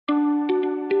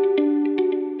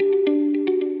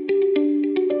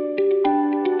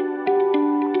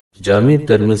جامع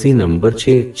ترمذی number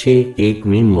 661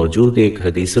 میں موجود ایک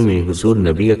حدیث میں حضور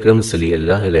نبی اکرم صلی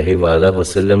اللہ علیہ وآلہ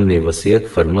وسلم نے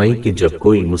وصیت فرمائی کہ جب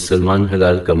کوئی مسلمان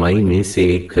حلال کمائی میں سے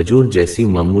ایک کھجور جیسی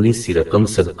معمولی سی رقم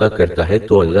صدقہ کرتا ہے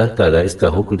تو اللہ تعالیٰ اس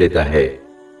کا حکم دیتا ہے،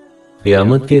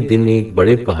 قیامت کے دن ایک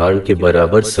بڑے پہاڑ کے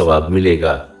برابر ثواب ملے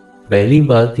گا۔ پہلی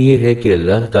بات یہ ہے کہ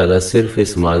اللہ تعالیٰ صرف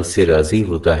اس مال سے راضی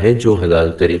ہوتا ہے جو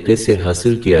حلال طریقے سے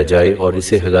حاصل کیا جائے اور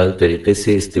اسے حلال طریقے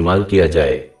سے استعمال کیا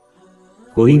جائے۔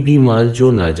 کوئی بھی مال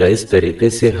جو ناجائز طریقے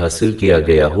سے حاصل کیا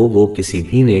گیا ہو وہ کسی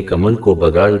بھی نیک عمل کو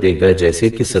بگاڑ دے گا، جیسے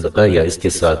کہ صدقہ یا اس کے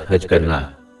ساتھ حج کرنا۔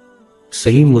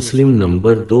 صحیح مسلم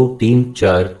نمبر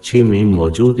 2346 میں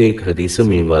موجود ایک حدیث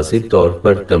میں واضح طور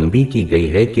پر تنبیہ کی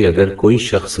گئی ہے کہ اگر کوئی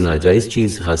شخص ناجائز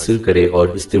چیز حاصل کرے اور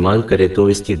استعمال کرے تو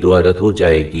اس کی دعا رد ہو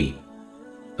جائے گی۔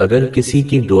 اگر کسی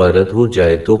کی دعا رد ہو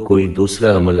جائے تو کوئی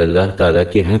دوسرا عمل اللہ تعالیٰ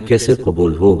کے ہاں کیسے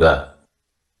قبول ہوگا؟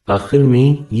 آخر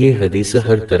میں یہ حدیث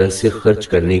ہر طرح سے خرچ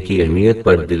کرنے کی اہمیت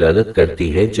پر دلالت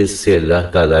کرتی ہے جس سے اللہ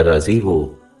تعالیٰ راضی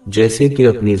ہو، جیسے کہ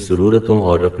اپنی ضرورتوں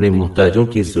اور اپنے محتاجوں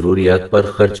کی ضروریات پر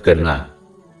خرچ کرنا۔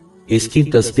 اس کی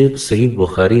تصدیق صحیح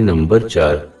بخاری نمبر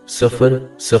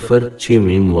 4006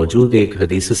 میں موجود ایک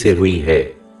حدیث سے ہوئی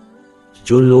ہے۔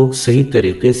 جو لوگ صحیح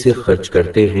طریقے سے خرچ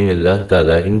کرتے ہیں اللہ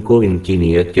تعالیٰ ان کو ان کی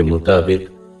نیت کے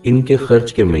مطابق، ان کے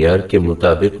خرچ کے معیار کے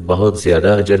مطابق بہت زیادہ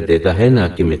اجر دیتا ہے، نہ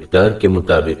کہ مقدار کے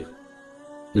مطابق۔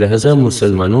 لہذا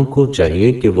مسلمانوں کو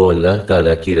چاہیے کہ وہ اللہ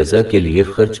تعالیٰ کی رضا کے لیے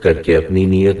خرچ کر کے اپنی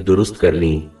نیت درست کر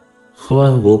لیں،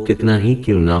 خواہ وہ کتنا ہی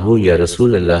کیوں نہ ہو، یا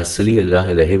رسول اللہ صلی اللہ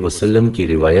علیہ وسلم کی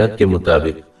روایات کے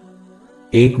مطابق۔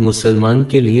 ایک مسلمان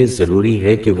کے لیے ضروری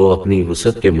ہے کہ وہ اپنی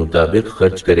وسعت کے مطابق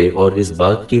خرچ کرے اور اس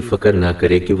بات کی فکر نہ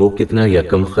کرے کہ وہ کتنا یا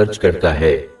کم خرچ کرتا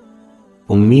ہے۔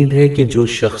 امید ہے کہ جو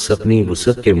شخص اپنی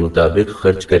وسعت کے مطابق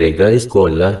خرچ کرے گا اس کو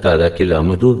اللہ تعالیٰ کے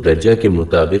لامحدود درجہ کے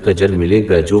مطابق اجر ملے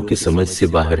گا جو کہ سمجھ سے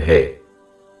باہر ہے،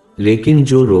 لیکن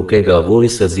جو روکے گا وہ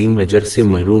اس عظیم اجر سے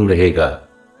محروم رہے گا۔